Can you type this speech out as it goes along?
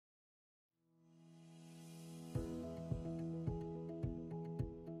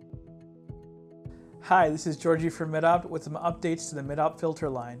Hi, this is Georgie from MidOpt with some updates to the MidOpt filter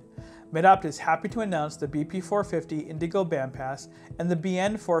line. MidOpt is happy to announce the BP450 Indigo Bandpass and the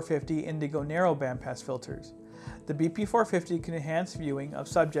BN450 Indigo Narrow Bandpass filters. The BP450 can enhance viewing of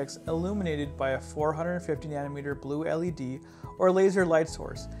subjects illuminated by a 450nm blue LED or laser light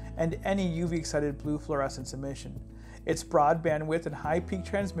source and any UV-excited blue fluorescence emission. Its broad bandwidth and high peak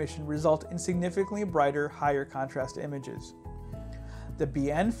transmission result in significantly brighter, higher contrast images. The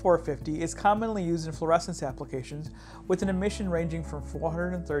BN450 is commonly used in fluorescence applications with an emission ranging from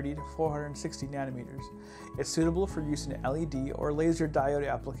 430 to 460 nanometers. It's suitable for use in LED or laser diode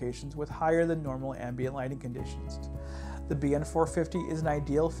applications with higher than normal ambient lighting conditions. The BN450 is an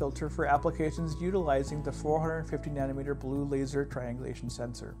ideal filter for applications utilizing the 450 nanometer blue laser triangulation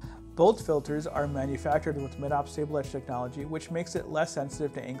sensor. Both filters are manufactured with MidOpt stable edge technology, which makes it less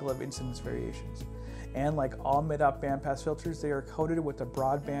sensitive to angle of incidence variations. And like all MidOpt bandpass filters, they are coated with a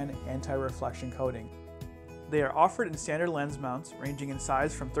broadband anti-reflection coating. They are offered in standard lens mounts ranging in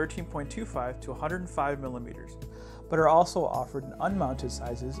size from 13.25 to 105 millimeters, but are also offered in unmounted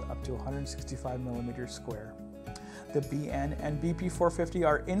sizes up to 165 millimeters square. The BN and BP450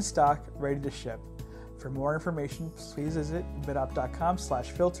 are in stock, ready to ship. For more information, please visit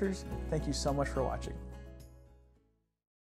midopt.com/filters. Thank you so much for watching.